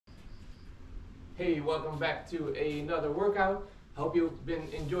Hey, welcome back to another workout. Hope you've been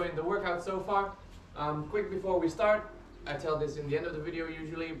enjoying the workout so far. Quick before we start, I tell this in the end of the video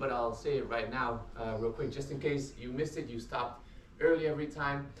usually, but I'll say it right now real quick just in case you missed it, you stopped early every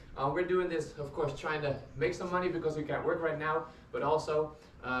time. We're doing this, of course, trying to make some money because we can't work right now, but also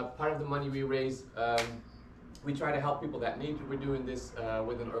part of the money we raise, we try to help people that need it. We're doing this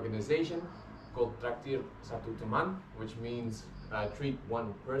with an organization called Traktir Satu Teman, which means treat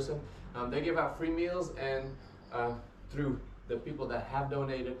one person. They give out free meals, and through the people that have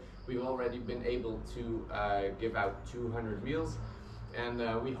donated, we've already been able to give out 200 meals,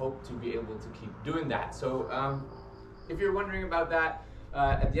 and we hope to be able to keep doing that. So if you're wondering about that,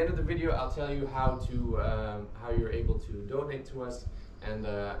 at the end of the video I'll tell you how you're able to donate to us and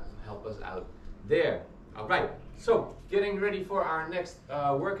help us out there. Alright, so getting ready for our next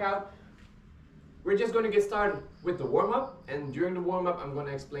workout. We're just going to get started with the warm-up, and during the warm-up I'm going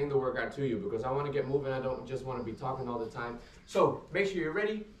to explain the workout to you because I want to get moving. I don't just want to be talking all the time. So make sure you're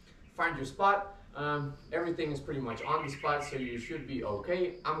ready, find your spot. Everything is pretty much on the spot, so you should be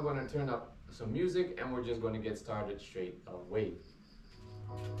okay. I'm going to turn up some music and we're just going to get started straight away.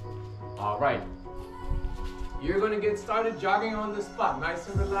 Alright, you're going to get started jogging on the spot, nice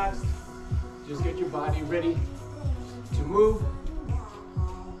and relaxed. Just get your body ready to move.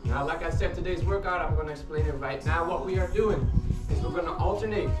 Now, like I said, today's workout, I'm going to explain it right now. What we are doing is we're going to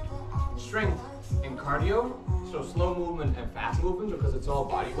alternate strength and cardio, so slow movement and fast movement because it's all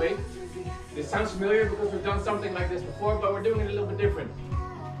body weight. This sounds familiar because we've done something like this before, but we're doing it a little bit different.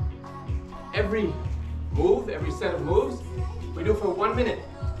 Every move, every set of moves, we do for 1 minute.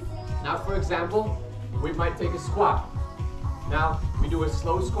 Now, for example, we might take a squat. Now, we do a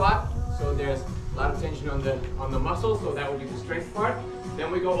slow squat, so there's a lot of tension on the muscles, so that would be the strength part. Then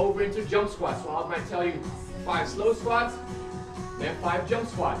we go over into jump squats. So I might tell you 5 slow squats, then 5 jump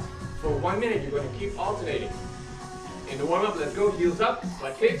squats. For 1 minute, you're going to keep alternating. In the warm-up, let's go, heels up,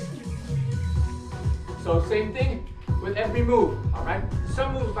 butt kicks. So same thing with every move, all right?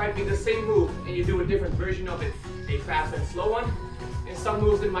 Some moves might be the same move, and you do a different version of it, a fast and slow one. And some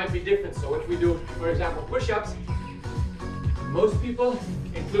moves, it might be different. So if we do, for example, push-ups, most people,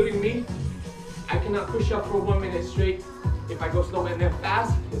 including me, I cannot push up for 1 minute straight. If I go slow and then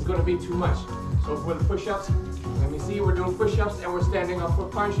fast, it's going to be too much. So for the push-ups, let me see, we're doing push-ups and we're standing up for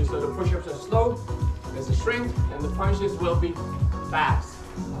punches. So the push-ups are slow, there's a strength, and the punches will be fast.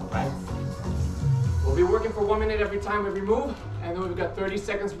 All right. We'll be working for 1 minute every time, every move, and then we've got 30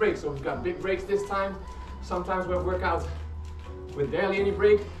 seconds break. So we've got big breaks this time. Sometimes we'll work out with barely any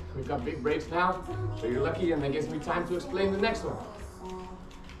break. We've got big breaks now, so you're lucky, and that gives me time to explain the next one.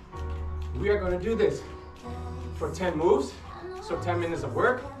 We are going to do this for 10 moves, so 10 minutes of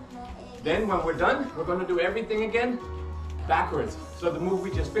work. Then when we're done, we're going to do everything again backwards. So the move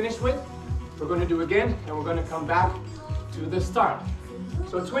we just finished with, we're going to do again, and we're going to come back to the start.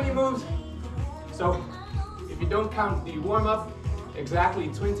 So 20 moves. So if you don't count the warm-up, exactly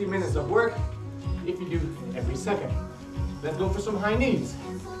 20 minutes of work if you do every second. Let's go for some high knees.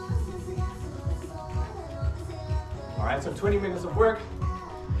 All right, so 20 minutes of work,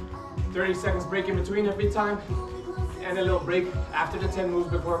 30 seconds break in between every time, and a little break after the 10 moves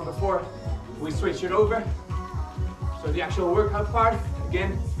before we switch it over. So the actual workout part,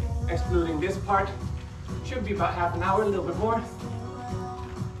 again, excluding this part, should be about half an hour, a little bit more.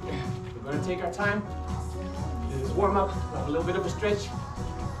 We're going to take our time, do this warm up, have a little bit of a stretch,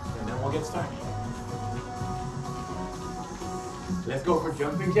 and then we'll get started. Let's go for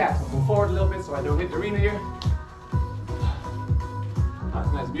jumping jacks. I'll move forward a little bit so I don't hit the arena here.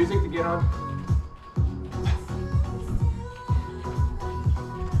 That's nice music to get on.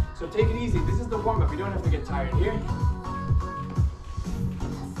 So take it easy. This is the warm-up. You don't have to get tired here.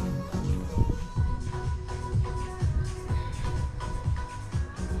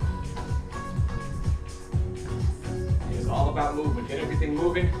 It's all about movement. Get everything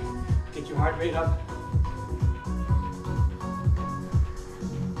moving. Get your heart rate up.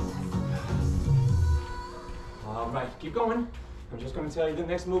 All right, keep going. I'm just going to tell you the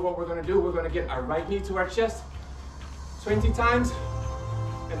next move, what we're going to do. We're going to get our right knee to our chest 20 times,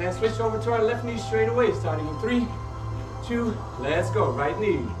 and then switch over to our left knee straight away, starting in 3, 2, let's go. Right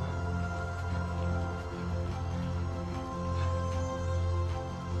knee.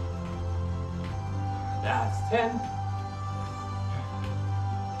 That's 10.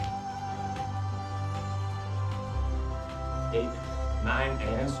 8, 9,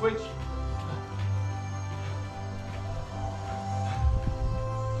 and switch.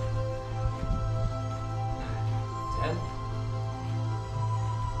 10.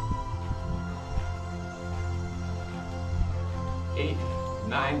 8,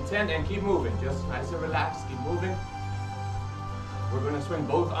 9, and 10, and keep moving. Just nice and relaxed, keep moving. We're gonna swing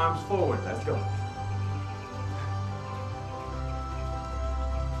both arms forward. Let's go.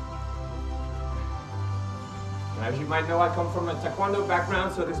 Now, as you might know, I come from a taekwondo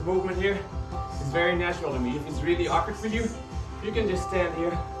background, so this movement here is very natural to me. If it's really awkward for you, you can just stand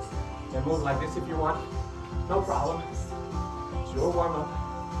here and move like this if you want. No problem. It's your warm-up.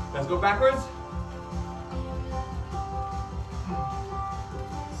 Let's go backwards.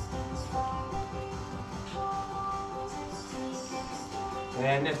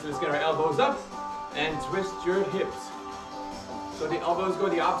 And next, let's get our elbows up and twist your hips. So the elbows go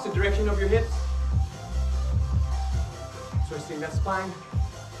the opposite direction of your hips. Twisting that spine.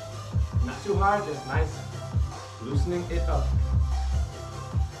 Not too hard, just nice. Loosening it up.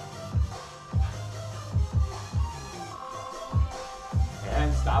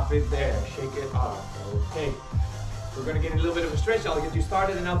 And stop it there. Shake it off. Okay. We're going to get a little bit of a stretch. I'll get you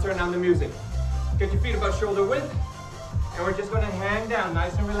started and I'll turn down the music. Get your feet about shoulder width. And we're just going to hang down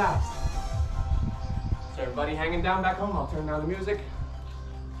nice and relaxed. So everybody hanging down back home, I'll turn down the music.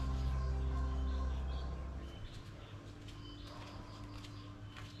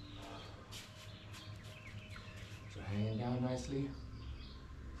 So hanging down nicely.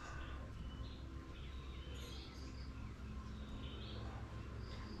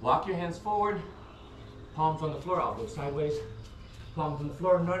 Walk your hands forward, palms on the floor. I'll go sideways. Palms on the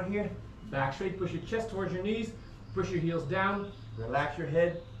floor, none here. Back straight, push your chest towards your knees. Push your heels down, relax your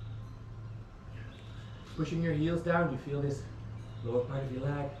head. Pushing your heels down, you feel this lower part of your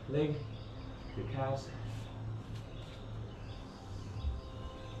leg, your calves.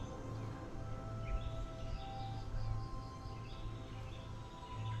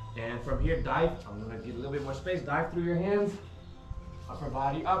 And from here, dive. I'm gonna get a little bit more space. Dive through your hands, upper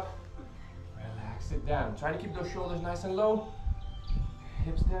body up, relax it down. Try to keep those shoulders nice and low,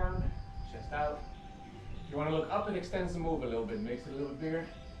 hips down, chest out. If you want to look up, it extends the move a little bit, makes it a little bit bigger.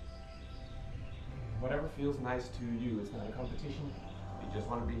 Whatever feels nice to you. It's not a competition. If you just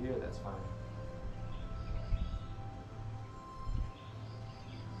want to be here, that's fine.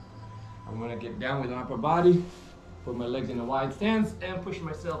 I'm going to get down with my upper body, put my legs in a wide stance, and push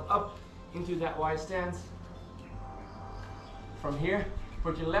myself up into that wide stance. From here,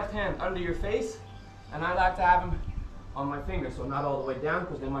 put your left hand under your face, and I like to have them on my fingers, so not all the way down,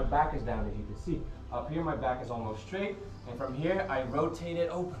 because then my back is down, if you can see. Up here, my back is almost straight, and from here, I rotate it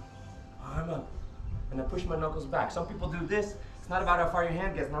open, arm up, and I push my knuckles back. Some people do this. It's not about how far your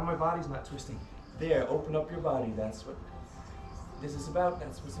hand gets. Now my body's not twisting. There, open up your body. That's what this is about.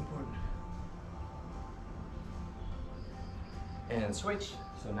 That's what's important. And switch.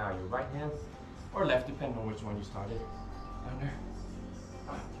 So now your right hand, or left, depending on which one you started. Under.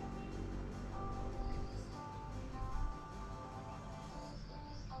 Up.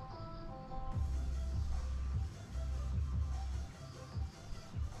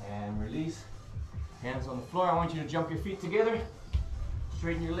 And release. Hands on the floor. I want you to jump your feet together.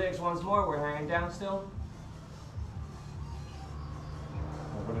 Straighten your legs once more. We're hanging down still.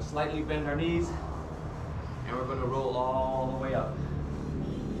 We're going to slightly bend our knees. And we're going to roll all the way up.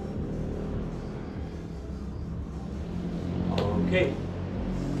 Okay.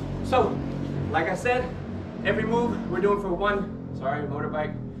 So, like I said, every move we're doing for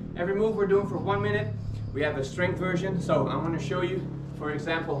motorbike. Every move we're doing for 1 minute. We have a strength version. So I'm going to show you. For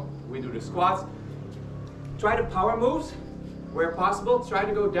example, we do the squats. Try the power moves where possible. Try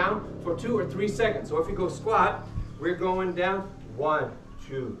to go down for 2 or 3 seconds. So if you go squat, we're going down 1,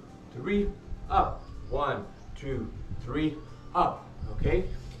 2, 3, up. 1, 2, 3, up. Okay?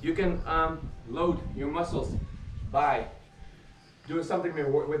 You can load your muscles by doing something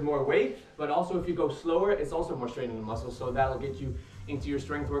with more weight, but also if you go slower, it's also more straining the muscles, so that'll get you into your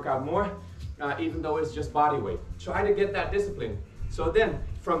strength workout more, even though it's just body weight. Try to get that discipline. So then,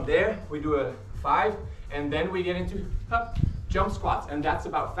 from there, we do a 5, and then we get into jump squats, and that's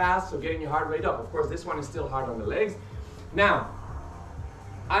about fast, so getting your heart rate up. Of course, this one is still hard on the legs. Now,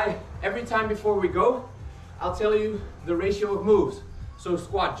 every time before we go, I'll tell you the ratio of moves. So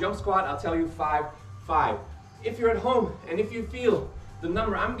squat, jump squat, I'll tell you 5, 5. If you're at home, and if you feel the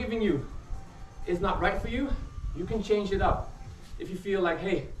number I'm giving you is not right for you, you can change it up. If you feel like,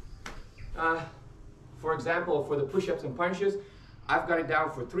 hey, for example, for the push-ups and punches, I've got it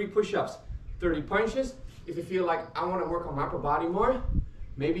down for 3 push-ups, 30 punches. If you feel like I want to work on my upper body more,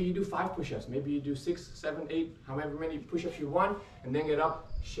 maybe you do 5 push-ups, maybe you do 6, 7, 8, however many push-ups you want, and then get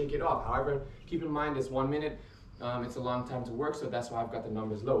up, shake it off. However, keep in mind it's 1 minute, it's a long time to work, so that's why I've got the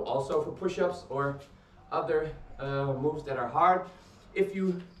numbers low. Also for push-ups or other moves that are hard, if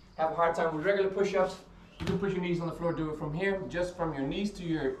you have a hard time with regular push-ups, You can put your knees on the floor, do it from here. Just from your knees to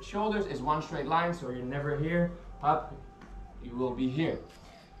your shoulders is one straight line, so you're never here, up, you will be here.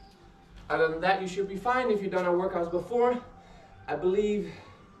 Other than that, you should be fine. If you've done our workouts before, I believe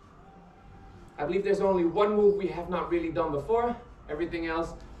there's only one move we have not really done before. Everything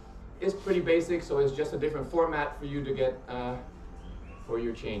else is pretty basic, so it's just a different format for you to get for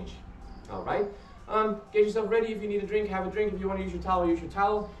your change. All right, get yourself ready. If you need a drink, have a drink. If you want to use your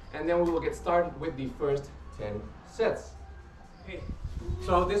towel, and then we will get started with the first 10 sets. Okay,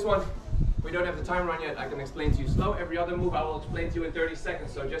 so this one, we don't have the timer on yet. I can explain to you slow. Every other move I will explain to you in 30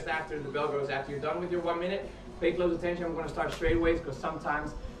 seconds. So just after the bell goes, after you're done with your 1 minute, pay close attention. I'm going to start straight away because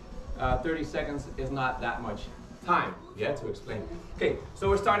sometimes 30 seconds is not that much time to explain. Okay, so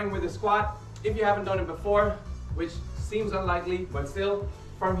we're starting with the squat. If you haven't done it before, which seems unlikely, but still,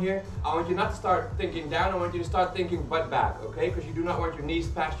 from here, I want you not to start thinking down. I want you to start thinking butt back, okay? Because you do not want your knees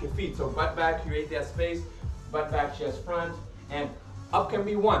past your feet. So butt back, create that space. Butt back, chest front, and up can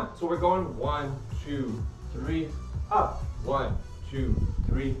be 1. So we're going 1, 2, 3, up. 1, 2,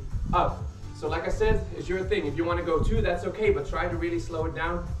 3, up. So like I said, it's your thing. If you want to go 2, that's okay, but try to really slow it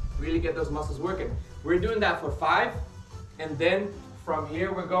down, really get those muscles working. We're doing that for 5, and then from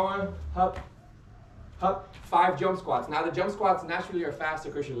here we're going up, up, 5 jump squats. Now the jump squats naturally are faster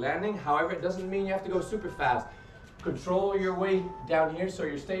because you're landing. However, it doesn't mean you have to go super fast. Control your weight down here so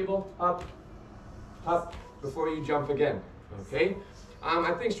you're stable, up, up, before you jump again, okay?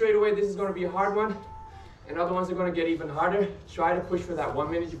 I think straight away this is going to be a hard one, and other ones are going to get even harder. Try to push for that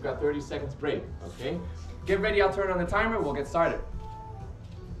 1 minute. You've got 30 seconds break, okay? Get ready, I'll turn on the timer, we'll get started.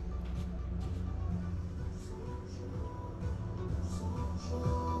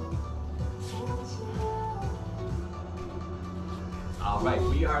 All right,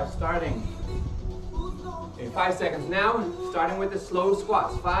 we are starting in 5 seconds now, starting with the slow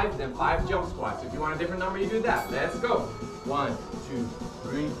squats. 5, then 5 jump squats. If you want a different number, you do that. Let's go. 1, 2,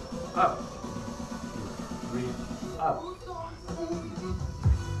 3, up. 2, 3, up.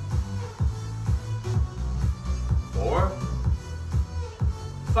 4,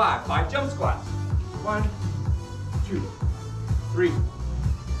 5. 5 jump squats. 1, 2, 3,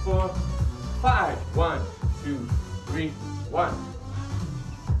 4, 5. 1, 2, 3, 1.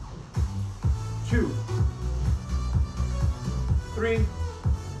 2, 3,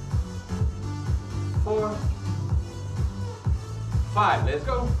 4, 5. Let's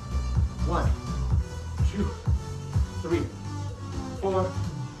go. 1, 2, 3, 4,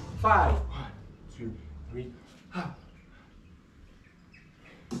 5. 1, 2, 3, up.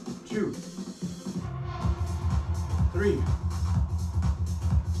 2, 3,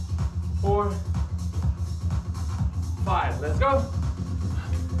 4, 5. Let's go.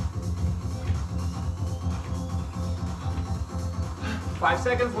 5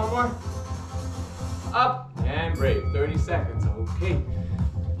 seconds, one more. Up and break, 30 seconds, okay.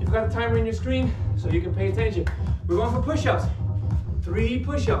 You've got a timer in your screen so you can pay attention. We're going for push-ups. 3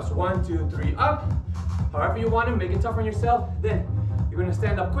 push-ups, 1, 2, 3, up. However you want to, make it tough on yourself. Then you're gonna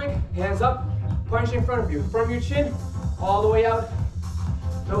stand up quick, hands up, punch in front of you. From your chin, all the way out.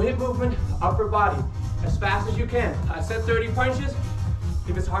 No hip movement, upper body. As fast as you can. I said 30 punches.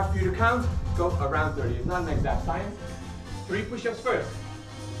 If it's hard for you to count, go around 30. It's not an exact science. 3 push-ups first.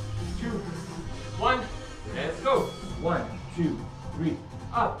 2, 1, let's go. 1, 2, 3,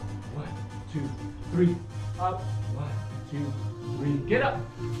 up. 1, 2, 3, up. 1, 2, 3, get up.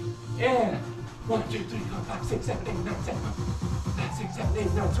 And 1, 2, 3, 4, 5, 6, 7, 8, 9, 10, 5, 6, 7,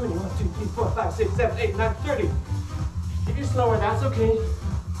 8, 9, 20, 1, 2, 3, 4, 5, 6, 7, 8, 9, 30. If you're slower, that's okay.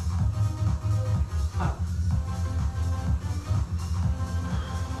 Up.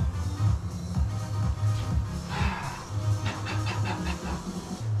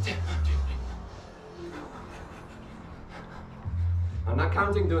 I'm not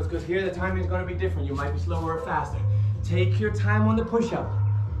counting those because here the timing is going to be different. You might be slower or faster. Take your time on the push-up.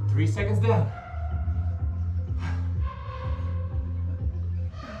 3 seconds down.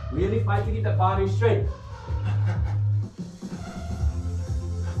 Really fight to keep that body straight.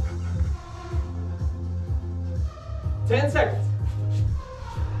 Ten seconds.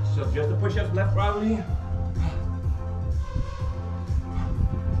 So just the push-ups left, probably.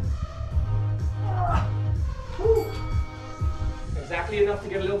 Exactly enough to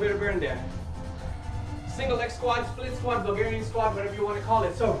get a little bit of burn there. Single leg squat, split squat, Bulgarian squat, whatever you want to call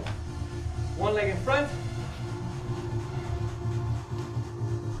it. So, one leg in front.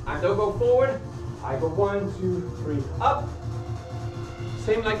 I don't go forward. I go 1, 2, 3, up.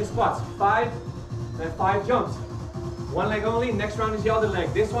 Same like the squats. 5, then 5 jumps. One leg only. Next round is the other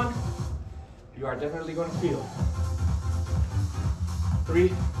leg. This one, you are definitely going to feel. 3,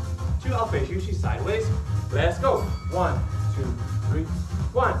 2, I'll face you. She's sideways. Let's go. 1, 2, 3,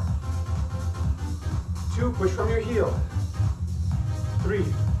 1. 2, push from your heel. 3,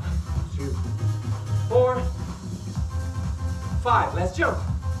 2, 4, 5. Let's jump.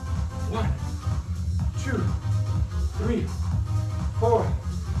 1, 2, 3, 4,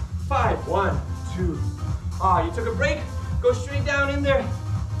 5. 1, 2. Ah, you took a break. Go straight down in there.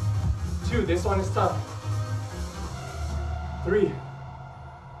 2. This one is tough. 3,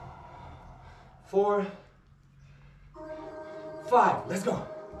 4, 5. Let's go.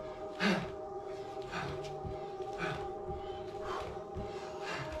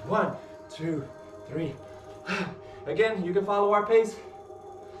 1, 2, 3. Again, you can follow our pace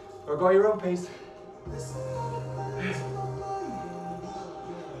or go your own pace.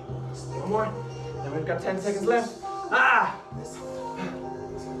 One more. And we've got 10 seconds left. Ah!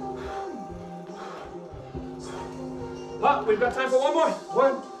 Up, we've got time for one more.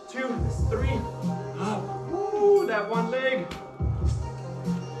 1, 2, 3. Up. Ooh, that one leg.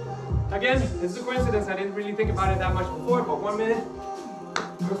 Again, this is a coincidence. I didn't really think about it that much before, but 1 minute,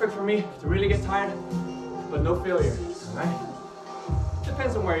 perfect for me to really get tired, but no failure, all right?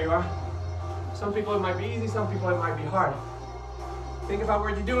 Depends on where you are. Some people it might be easy, some people it might be hard. Think about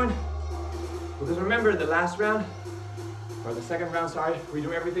what you're doing, because remember the last round, or the second round, sorry, we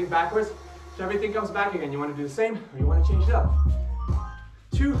do everything backwards, so everything comes back again. You want to do the same, or you want to change it up?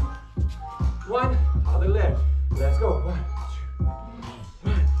 2, 1, other leg. Let's go.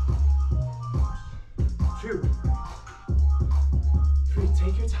 1, 2, 1, 2, 3,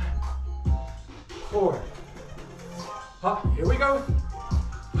 take your time. 4, up, here we go.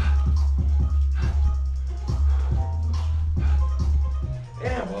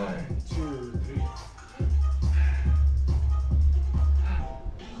 And 1, 2, 3.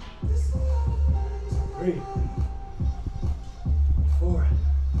 3, 4,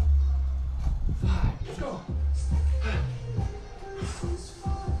 5. Let's go.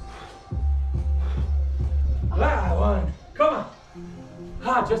 Ah, 1. Come on.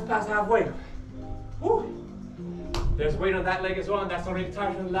 Ah, just past halfway. Woo. There's weight on that leg as well, and that's already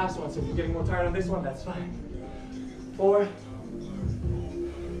tired from the last one. So if you're getting more tired on this one, that's fine. 4,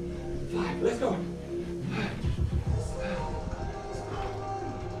 5. Let's go.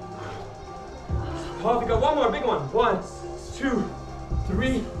 Oh, we got one more big one. 1, 2,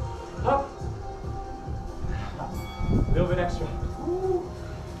 3. Up. A little bit extra. Woo.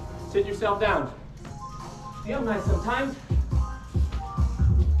 Sit yourself down. Feel nice sometimes.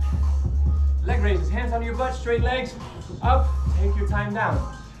 Leg raises, hands on your butt, straight legs, up, take your time down.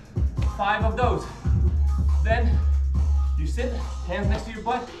 5 of those. Then you sit, hands next to your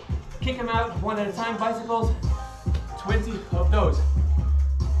butt, kick them out one at a time, bicycles, 20 of those.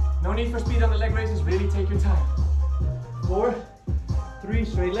 No need for speed on the leg raises, really take your time. 4, 3,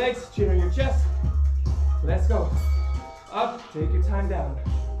 straight legs, chin on your chest. Let's go. Up, take your time down.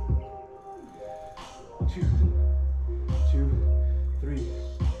 2, 3,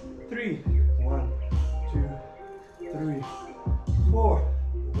 3, 1, 2, 3, 4,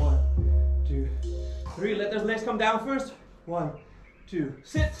 1, 2, 3. Let those legs come down first. 1, 2,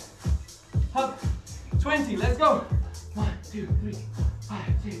 sit, up, 20. Let's go. 1, 2, 3,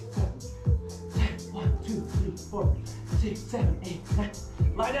 5, 6, 7, 10. 1, 2, 3, 4, 6, 7, 8, 9.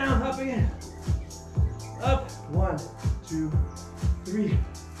 Lie down. Up again. Up. 1, 2, 3.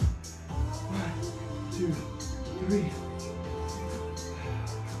 1, 2, 3.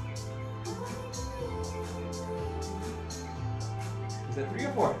 Is that 3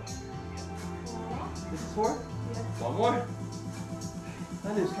 or 4? This is 4? Yes. One more.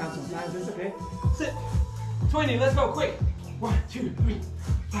 I lose count sometimes, it's okay. Sit. 20, let's go, quick. 1, 2, 3,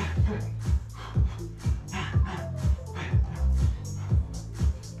 5.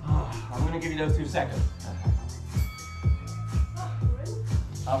 I'm gonna give you those 2 seconds.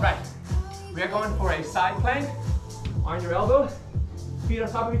 All right. We are going for a side plank on your elbow. Feet on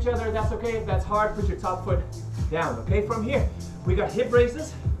top of each other, that's okay. If that's hard, put your top foot down, okay? From here, we got hip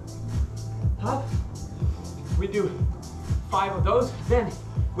raises, up. We do 5 of those. Then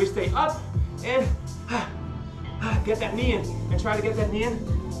we stay up and get that knee in. And try to get that knee in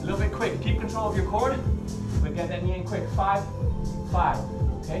a little bit quick. Keep control of your core, but get that knee in quick. 5, 5,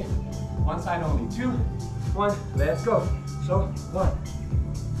 okay? One side only. 2, 1, let's go. So 1,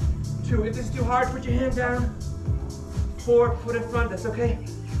 2, if this is too hard, put your hand down. 4, foot in front, that's okay.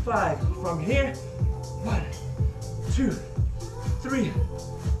 5, from here. 1, 2, 3,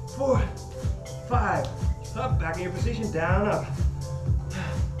 4, 5. Up, back in your position, down, up.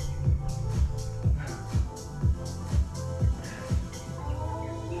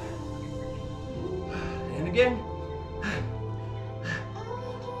 And again.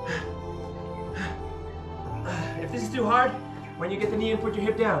 When you get the knee in, put your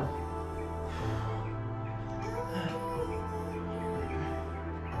hip down.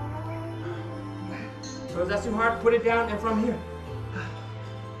 So if that's too hard, put it down and from here.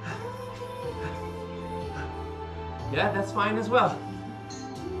 Yeah, that's fine as well.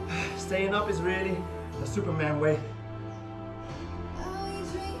 Staying up is really the Superman way.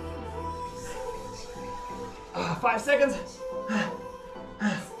 5 seconds.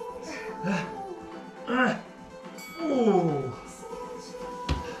 Ooh.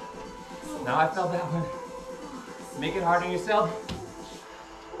 Now I felt that one. Make it hard on yourself.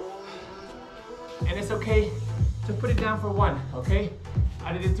 And it's okay to put it down for one, okay?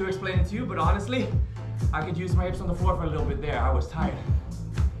 I did it to explain it to you, but honestly, I could use my hips on the floor for a little bit there. I was tired.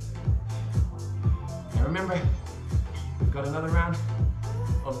 And remember, we've got another round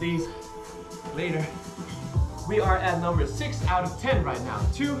of these later. We are at number 6 out of 10 right now.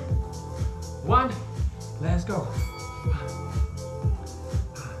 2, 1, let's go.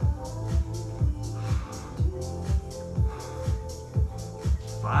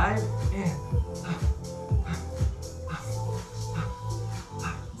 5 and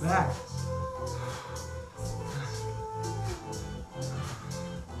back.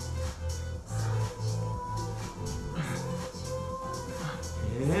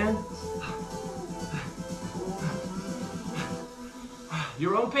 And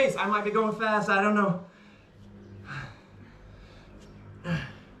your own pace. I might be going fast, I don't know.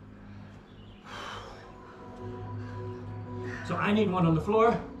 So I need one on the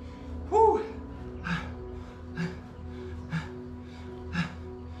floor. Woo.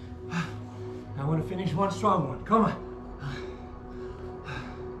 I want to finish one strong one. Come on.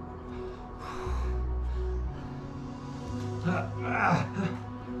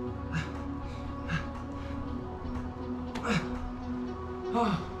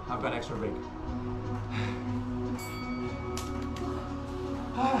 I've got extra break.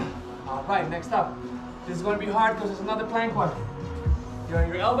 All right, next up. This is going to be hard because it's another plank one. You're on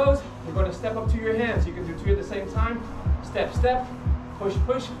your elbows. You're going to step up to your hands. You can do 2 at the same time. Step, step, push,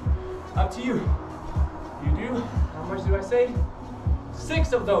 push. Up to you. You do, how much do I say?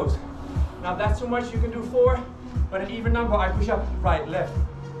 6 of those. Now if that's too much, you can do 4, but an even number, I push up, right, left,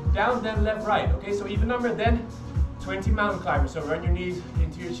 down, then left, right. Okay, so even number, then 20 mountain climbers. So run your knees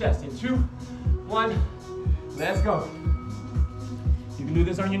into your chest. In 2, 1, let's go. You can do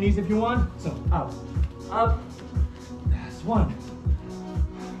this on your knees if you want. So up, up, that's 1,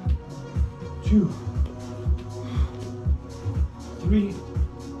 2, 3,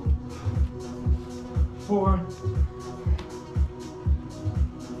 4,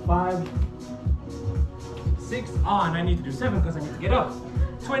 5, 6, and I need to do 7 because I need to get up.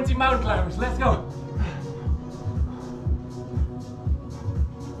 20 mountain climbers, let's go.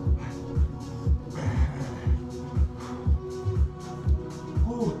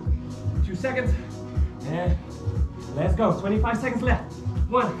 Ooh, 2 seconds, and let's go. 25 seconds left.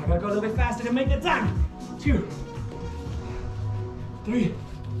 1, I gotta go a little bit faster to make the time. 2, 3,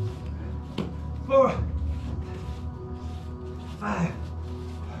 4, 5,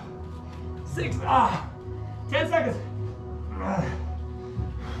 6, 10 seconds.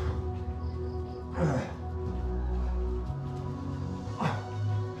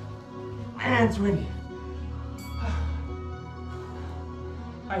 And 20.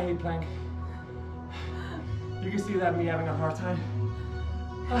 I hate plank. You can see that me having a hard time.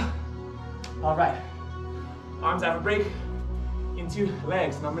 All right, arms have a break into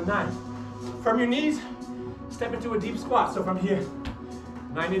legs, number 9. From your knees, step into a deep squat. So from here,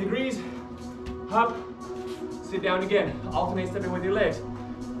 90 degrees, up, sit down again. Alternate stepping with your legs.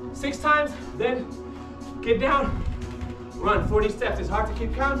 6 times, then get down, run 40 steps. It's hard to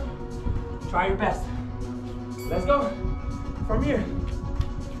keep count. Try your best. Let's go. From here.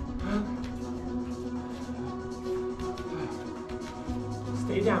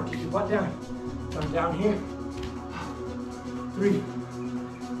 Stay down, keep your butt down. Come down here. 3,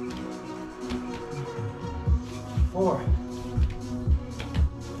 4,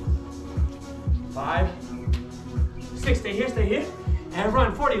 5, 6. Stay here, and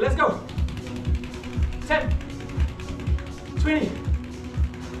run 40. Let's go. 10, 20,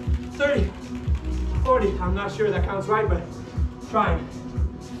 30, 40. I'm not sure that counts right, but trying.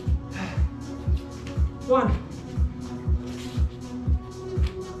 1,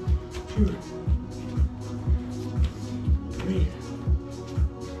 2, 3,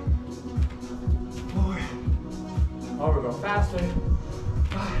 4. Oh, we're going faster. 5.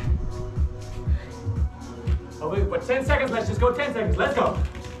 Oh, wait, but 10 seconds. Let's just go 10 seconds. Let's go.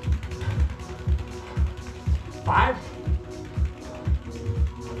 5.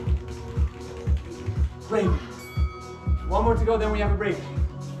 Great. One more to go, then we have a break.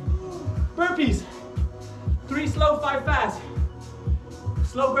 Burpees. 3 slow, 5 fast.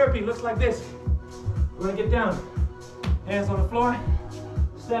 Slow burpee looks like this. We're gonna get down. Hands on the floor.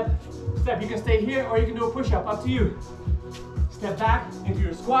 Step, step. You can stay here or you can do a push-up, up to you. Step back into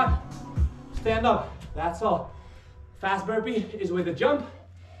your squat. Stand up, that's all. Fast burpee is with a jump.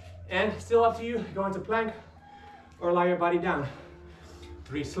 And still up to you, go into plank or lie your body down.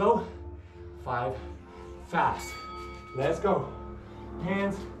 3 slow, 5 fast. Let's go.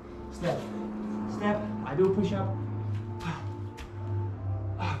 Hands, step, step. I do a push-up.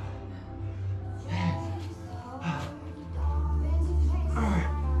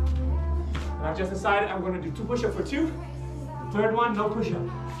 And I've just decided I'm going to do 2 push-ups for 2. The third one, no push-up.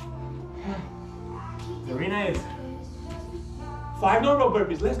 The arena is 5 no rope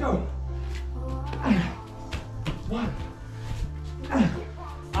burpees. Let's go. 1.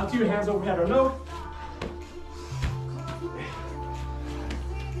 Up to your hands overhead or no.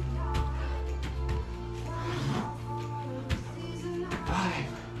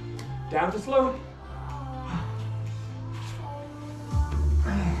 5. Down to slow.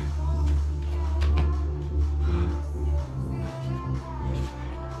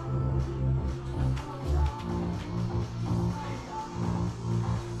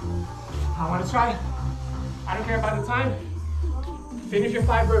 'I want to try. I don't care about the time. Finish your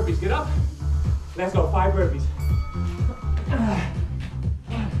 5 burpees. Get up. Let's go. 5 burpees.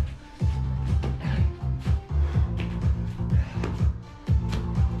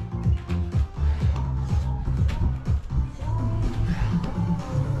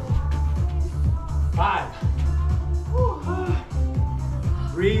 5.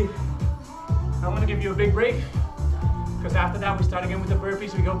 Breathe. I'm going to give you a big break because after that we start again with the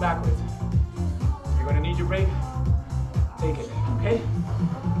burpees. We go backwards. You're going to need your break. Take it, okay?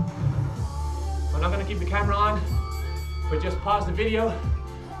 I'm not going to keep the camera on, but just pause the video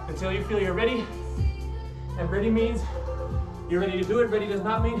until you feel you're ready. And ready means you're ready to do it. Ready does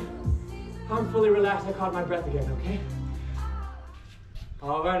not mean I'm fully relaxed. I caught my breath again, okay?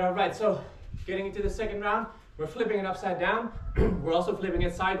 All right. So getting into the second round, we're flipping it upside down. We're also flipping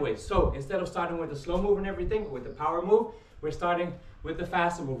it sideways. So instead of starting with the slow move and everything, with the power move, we're starting with the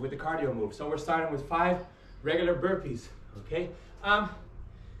faster move, with the cardio move. So we're starting with 5 regular burpees, okay?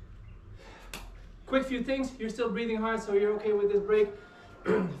 Quick few things. You're still breathing hard, so you're okay with this break.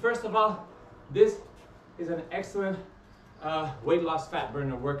 First of all, this is an excellent weight loss fat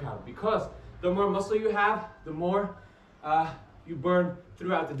burner workout because the more muscle you have, the more you burn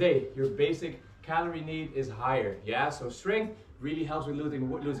throughout the day. Your basic calorie need is higher, yeah? So strength really helps with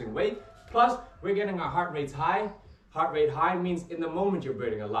losing weight. Plus, we're getting our heart rates high. Heart rate high means in the moment you're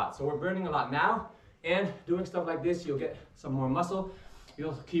burning a lot. So we're burning a lot now, and doing stuff like this, you'll get some more muscle.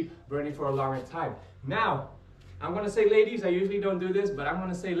 You'll keep burning for a longer time. Now, I'm gonna say ladies, I usually don't do this, but I'm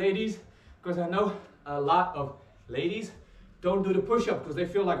gonna say ladies, because I know a lot of ladies don't do the push-up because they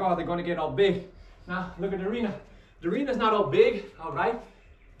feel like, oh, they're gonna get all big. Now, look at Darina. Darina's not all big, all right?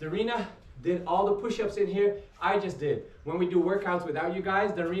 Darina did all the push-ups in here. I just did. When we do workouts without you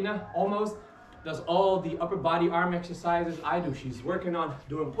guys, Darina almost does all the upper body arm exercises I do. She's working on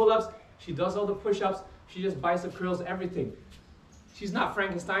doing pull-ups. She does all the push-ups. She just bicep curls, everything. She's not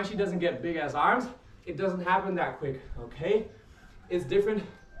Frankenstein. She doesn't get big ass arms. It doesn't happen that quick, okay? It's different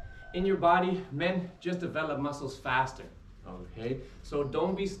in your body. Men just develop muscles faster, okay? So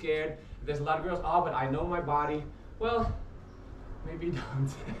don't be scared. There's a lot of girls, oh, but I know my body. Well, maybe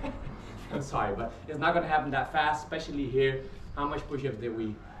don't. I'm sorry, but it's not gonna happen that fast, especially here. How much push-ups did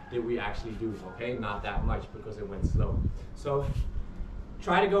we actually do, okay? Not that much because it went slow. So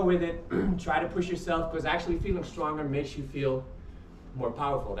try to go with it. Try to push yourself because actually feeling stronger makes you feel more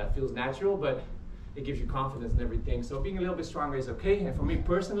powerful. That feels natural, but it gives you confidence and everything. So being a little bit stronger is okay. And for me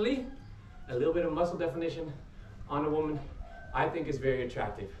personally, a little bit of muscle definition on a woman, I think is very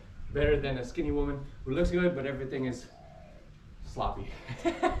attractive. Better than a skinny woman who looks good, but everything is sloppy.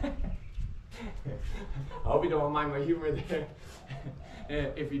 I hope you don't mind my humor there.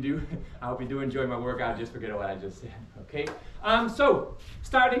 If you do, I hope you do enjoy my workout. Just forget what I just said, okay? So,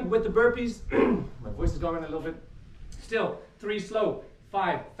 starting with the burpees. My voice is going a little bit. Still, 3 slow,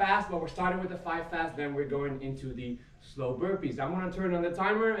 5 fast, but we're starting with the 5 fast, then we're going into the slow burpees. I'm gonna turn on the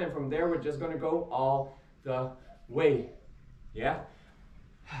timer, and from there, we're just gonna go all the way, yeah?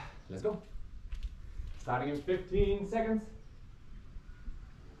 Let's go. Starting in 15 seconds.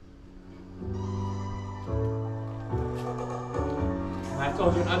 I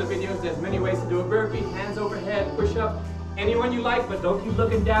told you in other videos, there's many ways to do a burpee. Hands overhead, push up, anyone you like, but don't keep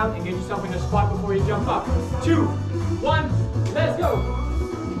looking down and get yourself in a squat before you jump up. 2, 1, let's go.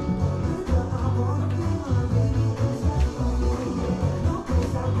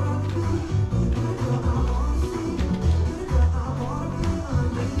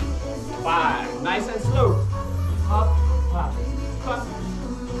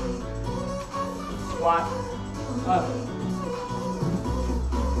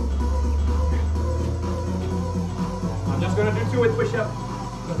 with push-up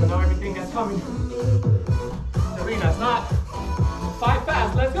because I know everything that's coming. Serena, it's not 5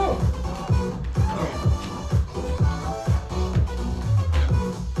 fast. Let's go.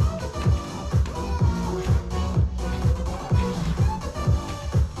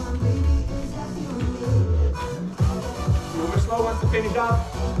 Super slow once to finish up.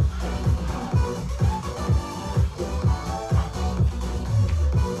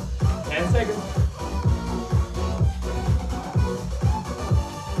 Seconds.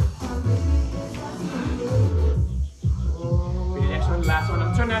 Be the next one, the last one.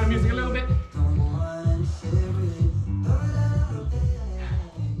 I'm turning down the music a little bit.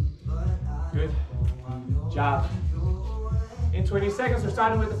 Good job. In 20 seconds, we're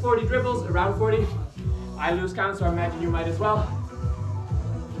starting with the 40 dribbles, around 40. I lose count, so I imagine you might as well.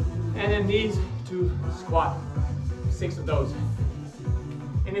 And then knees to squat. 6 of those.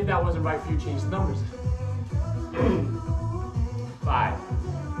 And if that wasn't right for you, change the numbers. 5,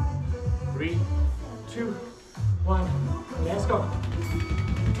 3, 2, 1. Let's go.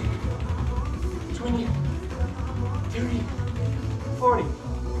 20, 30, 40.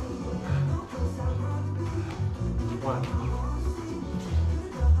 1,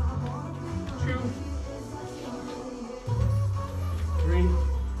 2, 3,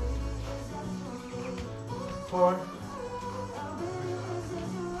 4,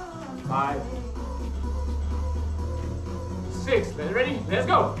 5, 6. Ready? Let's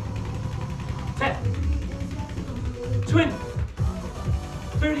go. 10, 20,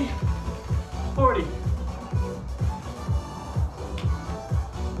 30, 40.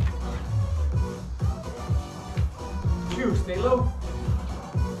 2, stay low.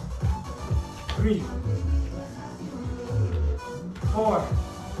 3, 4,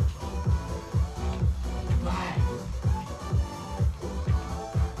 5,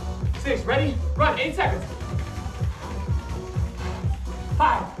 6. Ready? Run. 8 seconds.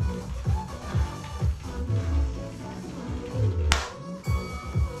 5.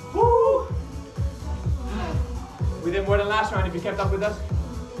 Woo! We did more than last round if you kept up with us.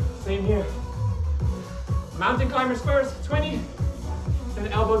 Same here. Mountain climbers first, 20.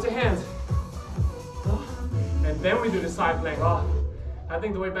 Then elbow to hands. And then we do the side plank. Oh, I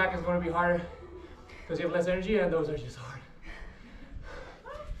think the way back is going to be harder because you have less energy and those are just hard.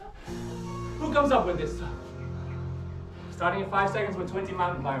 Who comes up with this stuff? Starting in 5 seconds with 20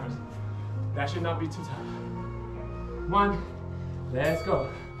 mountain climbers. That should not be too tough. 1, let's go.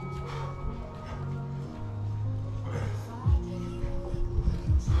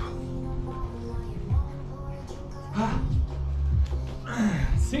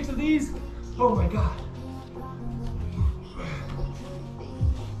 Six of these. Oh my God.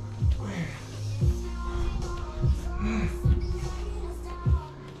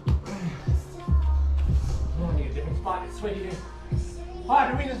 I need a different spot. It's sweaty here. Ah,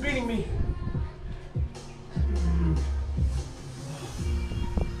 the arena's beating me.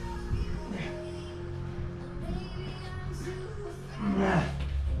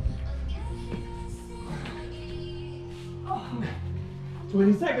 Oh.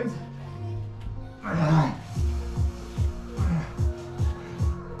 20 seconds.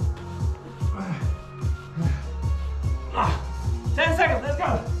 10 seconds, let's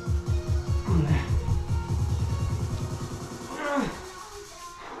go.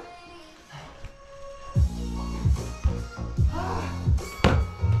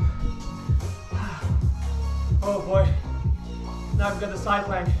 Oh boy, now I've got the side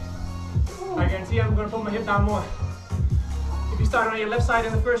plank. I guarantee I'm gonna put my hip down more. If you start on your left side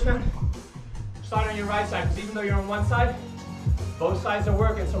in the first round, start on your right side, because even though you're on one side, both sides are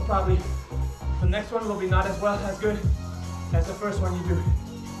working, so probably the next one will be not as good as the first one you do.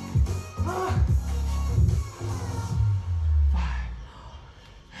 5.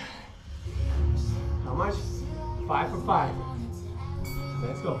 How much? 5 for 5.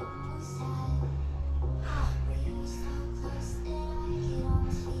 Let's go.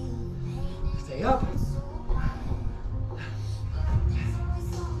 Stay up.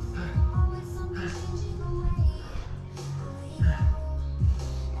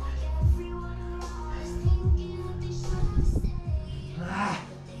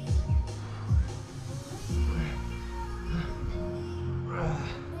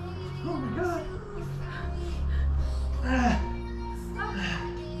 Oh my God.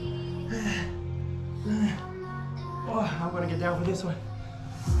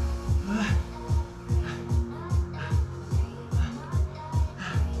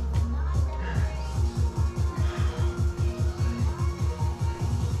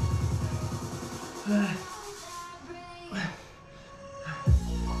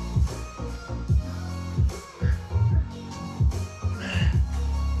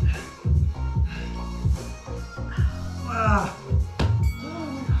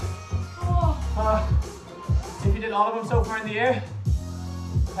 did all of them so far in the air,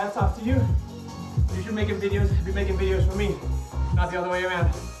 that's up to you. You should be making videos for me, not the other way around.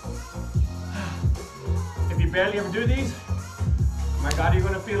 If you barely ever do these, my God, you're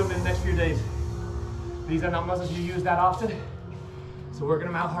gonna feel them in the next few days. These are not muscles you use that often, so working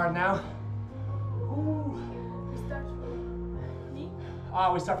them out hard now. Ooh. We start from knee?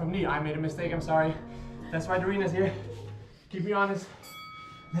 We start from knee. I made a mistake, I'm sorry. That's why Doreena's here. Keep me honest.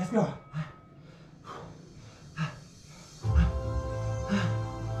 Let's go.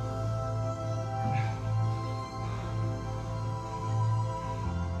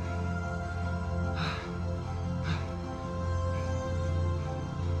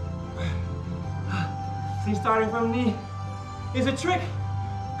 See, starting from knee is a trick,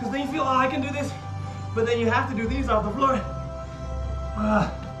 because then you feel, oh, I can do this, but then you have to do these off the floor.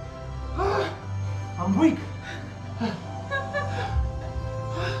 I'm weak.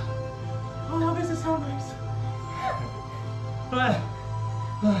 Oh, this is so nice.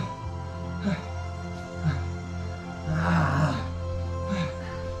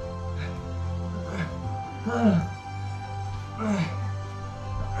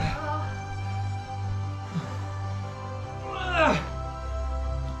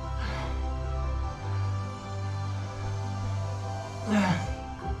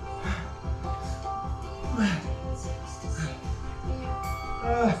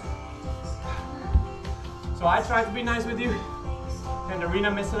 So I tried to be nice with you, and Arena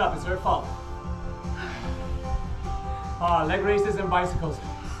messed it up. It's her fault. Leg raises and bicycles.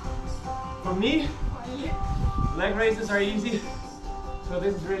 For me, leg raises are easy, so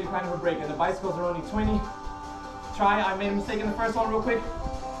this is really kind of a break. And the bicycles are only 20. I made a mistake in the first one real quick.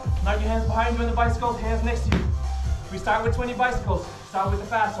 Not your hands behind you on the bicycles, hands next to you. We start with 20 bicycles. Start with the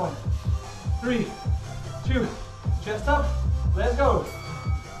fast one. 3, 2, chest up, let's go.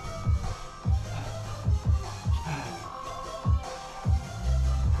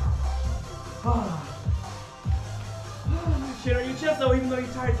 Shit on your chest though, even though you're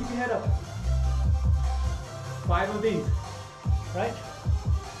tired, keep your head up. 5 of these, right?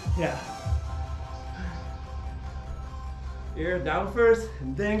 Yeah. Here, down first,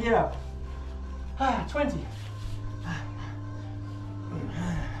 and then get up. 20.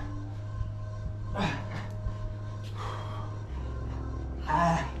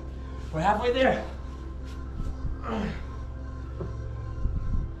 We're halfway there.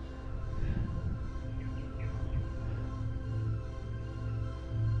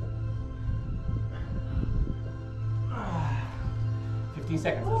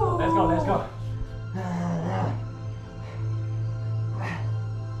 Seconds. Let's go, let's go.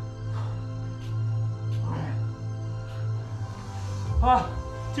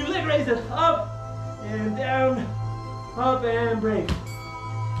 2 leg raises, up and down, up and break.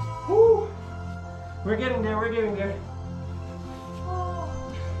 Woo. We're getting there, we're getting there.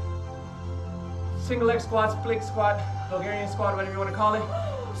 Single leg squat, split squat, Bulgarian squat, whatever you want to call it.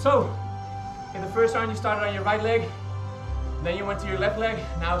 So, in the first round you started on your right leg, then you went to your left leg,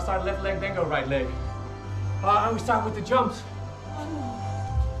 now start left leg, then go right leg. And we start with the jumps.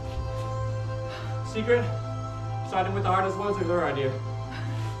 Secret, starting with the hardest ones is our idea.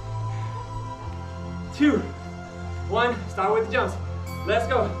 2, 1, start with the jumps. Let's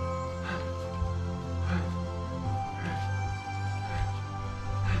go.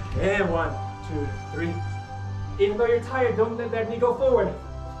 And 1, 2, 3. Even though you're tired, don't let that knee go forward.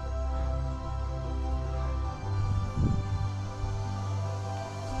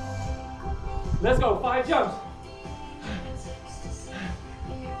 Let's go, 5 jumps.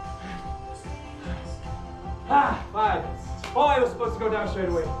 Ah, 5. Oh, I was supposed to go down straight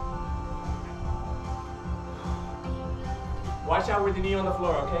away. Watch out with the knee on the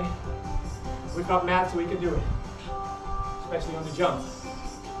floor, okay? We've got mats so we can do it. Especially on the jumps.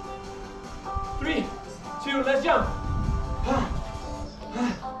 3, 2, let's jump.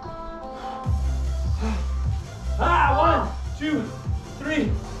 1, 2,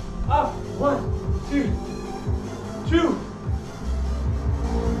 3. Up, 1, 2, 2,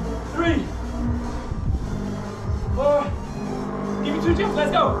 3, 4. Give me 2 jumps,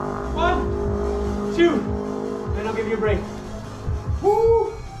 let's go. 1, 2, and I'll give you a break.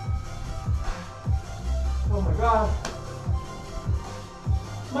 Woo! Oh my God.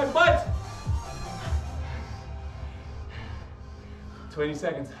 My butt. 20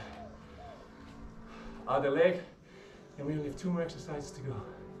 seconds. Other leg, and we only have 2 more exercises to go.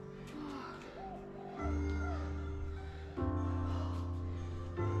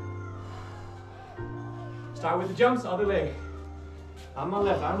 Start with the jumps, other leg. I'm on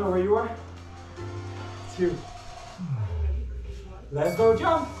left, I don't know where you are. 2. Let's go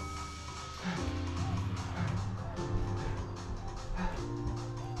jump.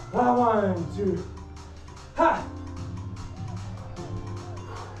 1, 2. Ha.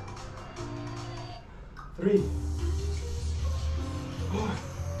 3, 4,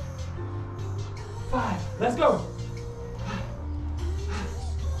 5. Let's go.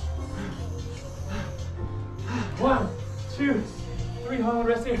 1, 2, 3. Hold on,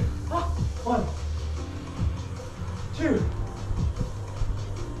 rest here. 1, 2,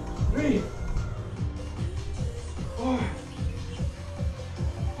 3, 4.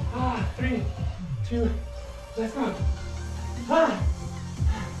 3, 2. Let's go. 1,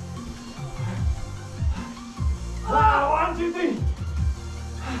 2, 3.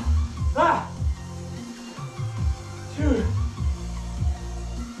 2.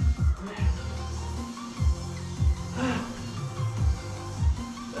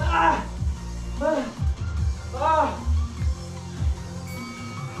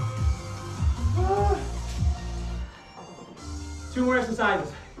 2 more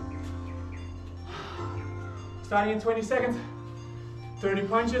exercises. Starting in 20 seconds, 30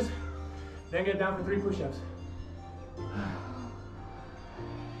 punches, then get down for 3 push-ups.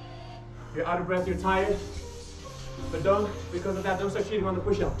 You're out of breath, you're tired, but because of that, don't start cheating on the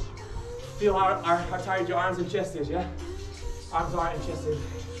push-up. Feel how tired your arms and chest is, yeah? Arms are and chest is.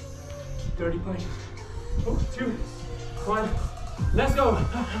 30 punches. 2, 1, let's go.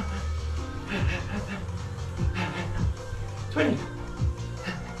 20.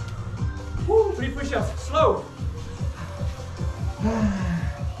 Woo, 3 push-ups, slow.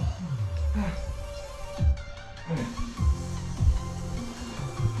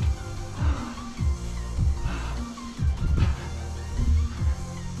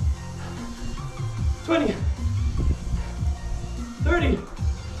 20, 30.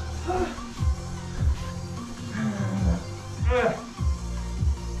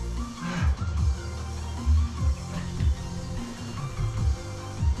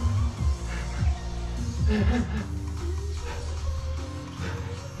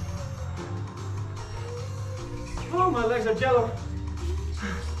 Oh, my legs are jello.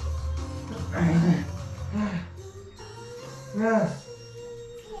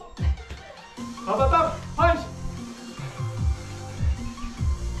 Up, punch.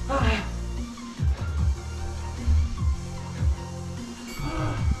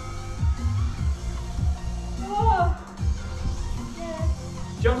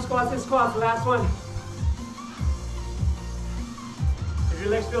 Jump squats and squats, last one. If your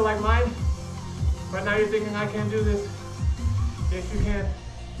legs feel like mine, but now you're thinking, I can't do this. Yes, you can.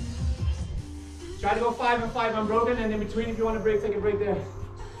 Try to go 5 and 5 unbroken, and in between, if you want to break, take a break there.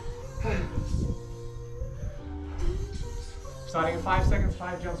 Starting in 5 seconds,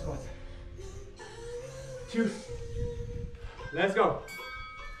 5 jump squats. 2. Let's go.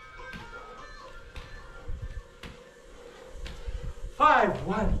 5.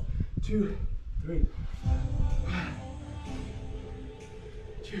 1, 2, 3. 1,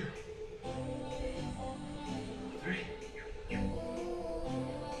 2, 3,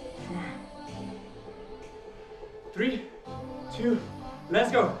 4. 3, 2.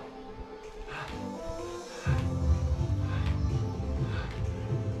 Let's go.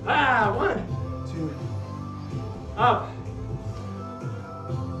 1, 2. Up.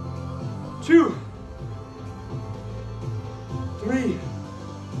 2, 3,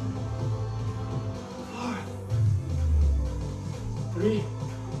 4. 3,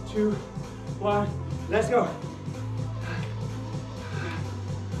 2, 1. Let's go.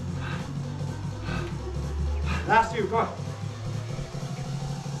 Last 2, come on.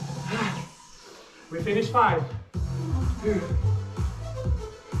 We finished 5, 2,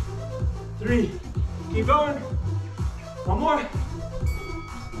 3. Keep going. 1 more.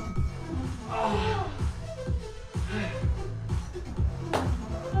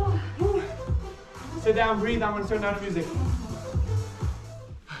 Sit down, breathe. I'm going to turn down the music.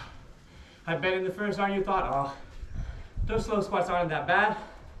 I bet in the first round you thought, oh, those slow squats aren't that bad.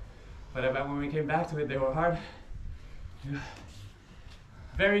 But I bet when we came back to it, they were hard.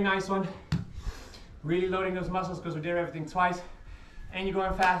 Very nice one. Really loading those muscles because we did everything twice. And you're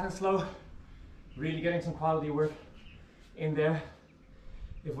going fast and slow. Really getting some quality work in there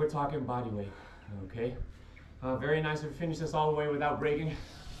if we're talking body weight, okay? Very nice if we finish this all the way without breaking.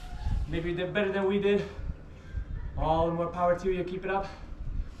 Maybe you did better than we did. All the more power to you, keep it up.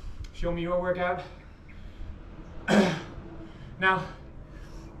 Show me your workout. Now,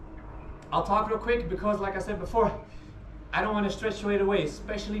 I'll talk real quick because like I said before, I don't want to stretch weight away,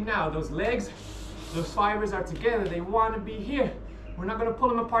 especially now. Those legs, those fibers are together, they want to be here. We're not going to pull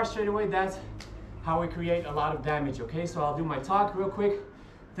them apart straight away. That's how we create a lot of damage, okay? So I'll do my talk real quick,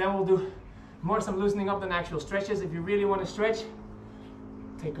 then we'll do more some loosening up than actual stretches. If you really want to stretch,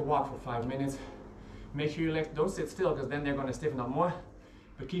 take a walk for 5 minutes. Make sure your legs don't sit still because then they're going to stiffen up more.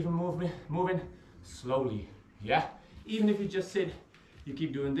 But keep them moving slowly. Yeah? Even if you just sit, you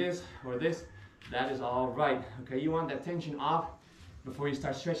keep doing this or this, that is all right. Okay, you want that tension off before you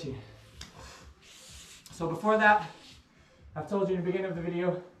start stretching. So before that, I've told you in the beginning of the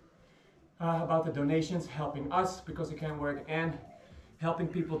video about the donations helping us because we can't work and helping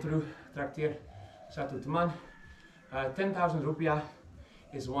people through Traktir Satu Teman. 10,000 rupiah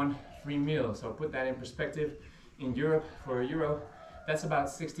is one free meal. So put that in perspective. In Europe, for a euro, that's about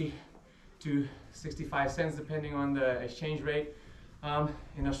 60 to 65 cents depending on the exchange rate.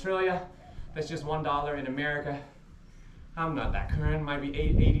 In Australia, that's just $1. In America, I'm not that current, might be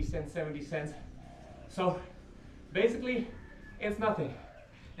 80 cents, 70 cents. So basically, it's nothing.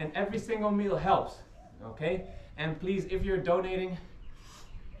 And every single meal helps, okay? And please, if you're donating,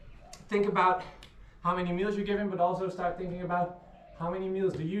 think about how many meals you're giving, but also start thinking about how many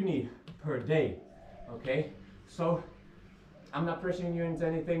meals do you need per day, okay? So I'm not pressuring you into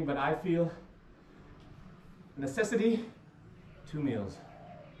anything, but I feel necessity, 2 meals,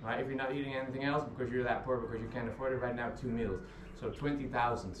 right? If you're not eating anything else because you're that poor, because you can't afford it right now, 2 meals. So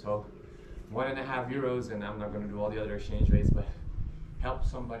 20,000, so 1.5 euros, and I'm not gonna do all the other exchange rates, but help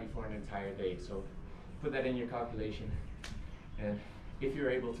somebody for an entire day. So put that in your calculation. And if you're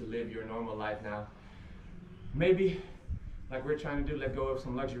able to live your normal life now, maybe like we're trying to do, let go of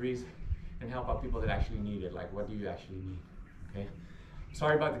some luxuries and help out people that actually need it. Like, what do you actually need? Okay.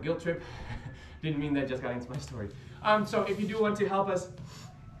 Sorry about the guilt trip. Didn't mean that, just got into my story. So if you do want to help us,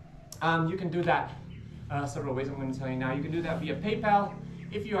 you can do that several ways I'm going to tell you now. You can do that via PayPal.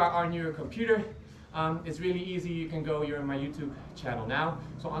 If you are on your computer, it's really easy. You can go, you're on my YouTube channel now.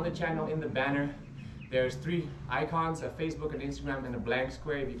 So on the channel, in the banner, there's 3 icons, a Facebook, an Instagram, and a blank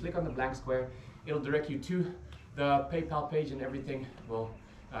square. If you click on the blank square, it'll direct you to the PayPal page and everything will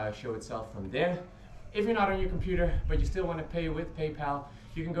show itself from there. If you're not on your computer, but you still want to pay with PayPal,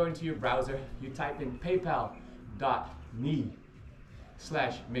 you can go into your browser, you type in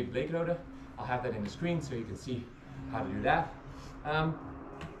paypal.me/MikBleekrode. I'll have that in the screen so you can see how to do that.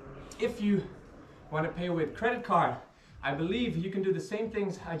 If you want to pay with credit card, I believe you can do the same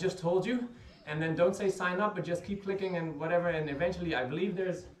things I just told you, and then don't say sign up, but just keep clicking and whatever, and eventually I believe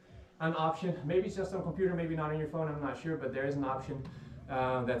there's an option, maybe it's just on computer, maybe not on your phone, I'm not sure, but there is an option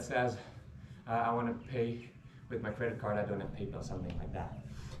that says I want to pay with my credit card, I don't have PayPal, something like that.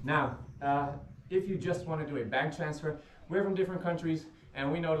 Now, if you just want to do a bank transfer, we're from different countries,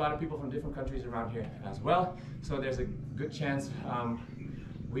 and we know a lot of people from different countries around here as well, so there's a good chance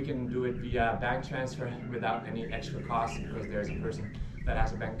we can do it via bank transfer without any extra costs because there's a person that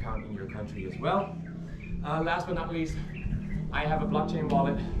has a bank account in your country as well. Last but not least, I have a blockchain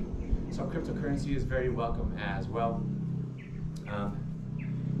wallet, so cryptocurrency is very welcome as well.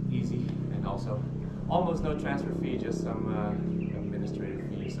 Easy, and also almost no transfer fee, just some administrative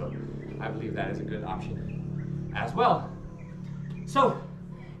fee, so I believe that is a good option as well. So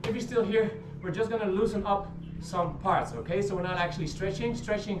if you're still here, we're just going to loosen up some parts, okay? So we're not actually stretching.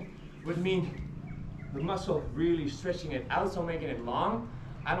 Stretching would mean the muscle really stretching it out, so making it long.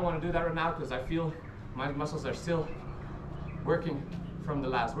 I don't want to do that right now because I feel my muscles are still working from the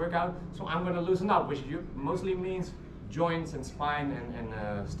last workout, so I'm going to loosen up, which mostly means joints and spine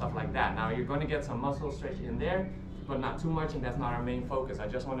and stuff like that. Now you're going to get some muscle stretch in there, but not too much, and that's not our main focus. I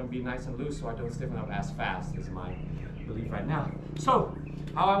just want to be nice and loose so I don't stiffen up as fast, is my belief right now. So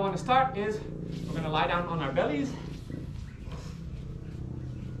how I want to start is we're going to lie down on our bellies.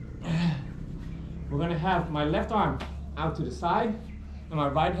 We're going to have my left arm out to the side, and my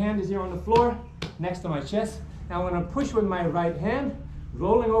right hand is here on the floor next to my chest. Now I'm going to push with my right hand,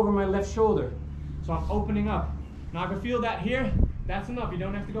 rolling over my left shoulder. So I'm opening up. Now if I feel that here, that's enough. You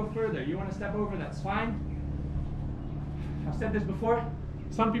don't have to go further. You want to step over, that's fine. I've said this before.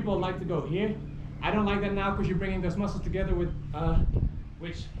 Some people like to go here. I don't like that now because you're bringing those muscles together with,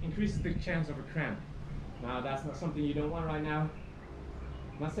 which increases the chance of a cramp. Now that's not something you don't want right now.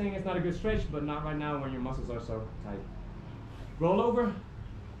 I'm not saying it's not a good stretch, but not right now when your muscles are so tight. Roll over.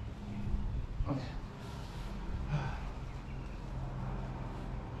 Okay.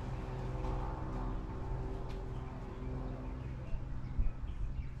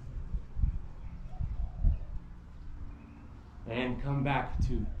 And come back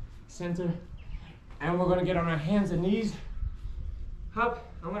to center. And we're gonna get on our hands and knees.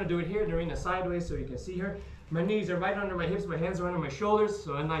 Up. I'm gonna do it here, Dorina sideways so you can see her. My knees are right under my hips, my hands are under my shoulders,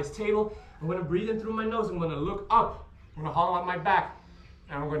 so a nice table. I'm gonna breathe in through my nose, I'm gonna look up. I'm gonna hollow out my back.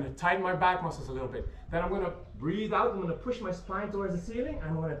 And I'm gonna tighten my back muscles a little bit. Then I'm gonna breathe out, I'm gonna push my spine towards the ceiling, and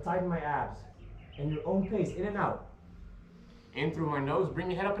I'm gonna tighten my abs. In your own pace, in and out. In through my nose, bring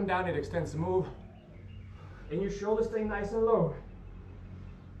your head up and down, it extends the move. And your shoulders stay nice and low.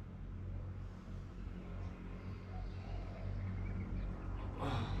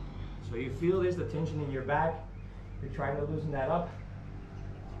 So you feel this, the tension in your back. You're trying to loosen that up,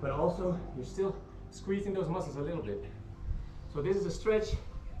 but also you're still squeezing those muscles a little bit. So this is a stretch,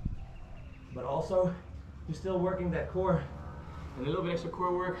 but also you're still working that core, and a little bit extra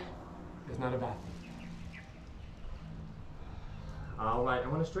core work is not a bad thing. All right, I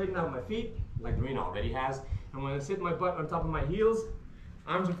want to straighten out my feet like Doreen already has. I'm going to sit my butt on top of my heels,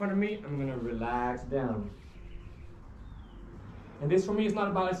 arms in front of me. I'm going to relax down. And this for me is not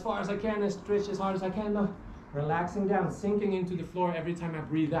about as far as I can, stretch as hard as I can, though. Relaxing down, sinking into the floor every time I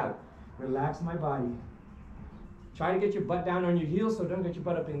breathe out. Relax my body. Try to get your butt down on your heels, so don't get your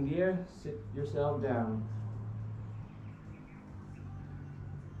butt up in the air. Sit yourself down.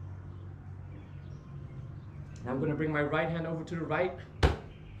 Now I'm going to bring my right hand over to the right,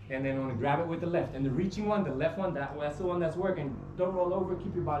 and then I'm going to grab it with the left. And the reaching one, the left one, that's the one that's working. Don't roll over,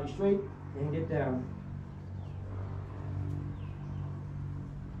 keep your body straight, and get down.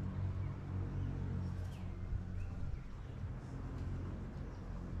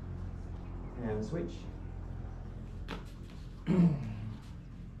 And switch.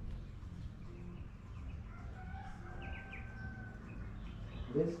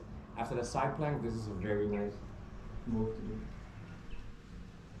 This, after the side plank, this is a very nice move to do.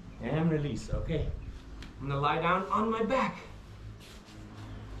 And release, okay. I'm gonna lie down on my back.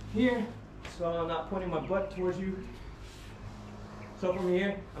 Here, so I'm not pointing my butt towards you. So from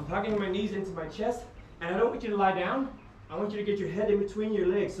here, I'm hugging my knees into my chest, and I don't want you to lie down. I want you to get your head in between your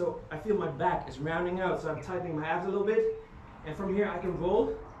legs, so I feel my back is rounding out, so I'm tightening my abs a little bit. And from here, I can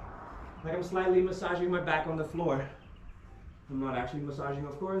roll like I'm slightly massaging my back on the floor. I'm not actually massaging,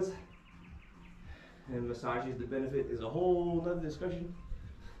 of course. And massage is the benefit is a whole other discussion.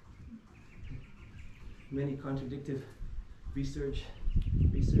 Many contradictive research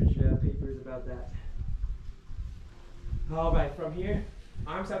papers about that. All right, from here,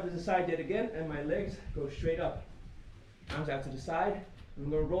 arms out to the side yet again, and my legs go straight up. Arms out to the side. I'm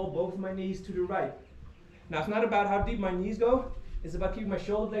going to roll both my knees to the right. Now, it's not about how deep my knees go. It's about keeping my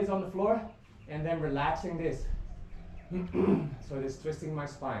shoulder blades on the floor and then relaxing this. So it is twisting my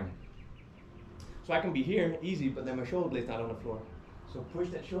spine. So I can be here, easy, but then my shoulder blade's not on the floor. So push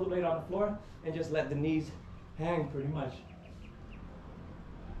that shoulder blade on the floor and just let the knees hang pretty much.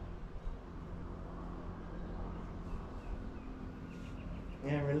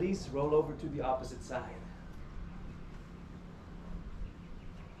 And release, roll over to the opposite side.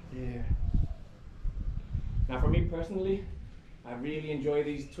 There. Now for me personally, I really enjoy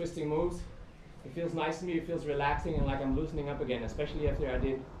these twisting moves. It feels nice to me, it feels relaxing and like I'm loosening up again, especially after I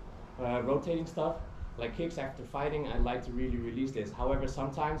did rotating stuff, like kicks after fighting. I like to really release this. However,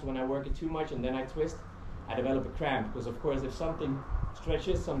 sometimes when I work it too much and then I twist, I develop a cramp, because of course if something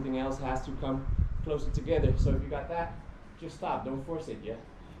stretches, something else has to come closer together. So if you got that, just stop, don't force it, yeah?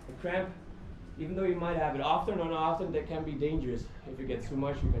 The cramp, even though you might have it often or not often, that can be dangerous. If it gets too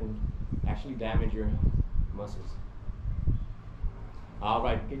much, you can actually damage your muscles. All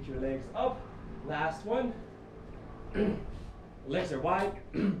right, get your legs up. Last one. Legs are wide.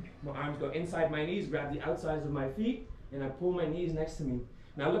 My arms go inside my knees, grab the outsides of my feet, and I pull my knees next to me.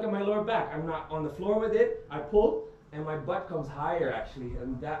 Now look at my lower back. I'm not on the floor with it. I pull, and my butt comes higher actually.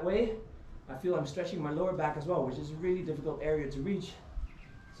 And that way, I feel I'm stretching my lower back as well, which is a really difficult area to reach.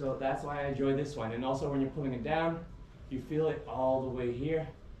 So that's why I enjoy this one. And also when you're pulling it down, you feel it all the way here,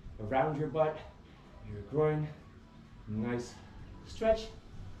 around your butt, your groin. Nice stretch,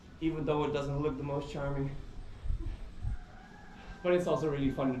 even though it doesn't look the most charming. But it's also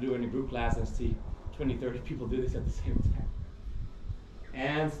really fun to do in a group class and see 20, 30 people do this at the same time.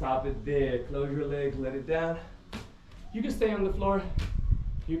 And stop it there. Close your legs, let it down. You can stay on the floor,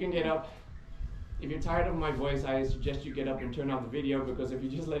 you can get up. If you're tired of my voice, I suggest you get up and turn off the video, because if you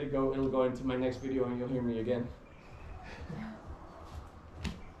just let it go, it'll go into my next video and you'll hear me again.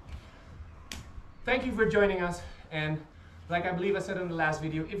 Thank you for joining us, and like I believe I said in the last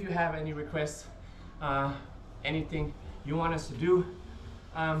video, if you have any requests, anything you want us to do,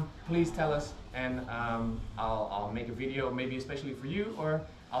 please tell us, and I'll make a video, maybe especially for you, or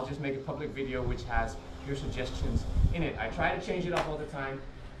I'll just make a public video which has your suggestions in it. I try to change it up all the time,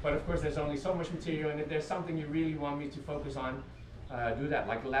 but of course there's only so much material, and if there's something you really want me to focus on, do that.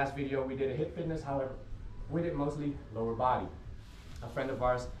 Like the last video, we did a HIIT fitness, however, we did mostly lower body. A friend of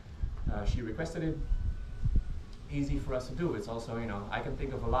ours, she requested it. Easy for us to do. It's also, you know, I can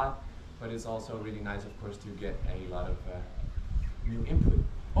think of a lot, but it's also really nice, of course, to get a lot of new input.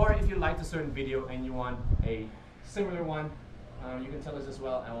 Or if you liked a certain video and you want a similar one, you can tell us as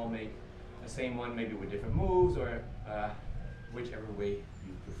well, and we'll make the same one maybe with different moves or whichever way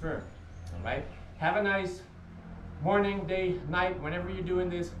you prefer. All right. Have a nice morning, day, night, whenever you're doing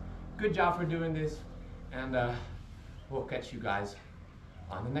this. Good job for doing this, and we'll catch you guys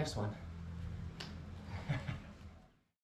on the next one.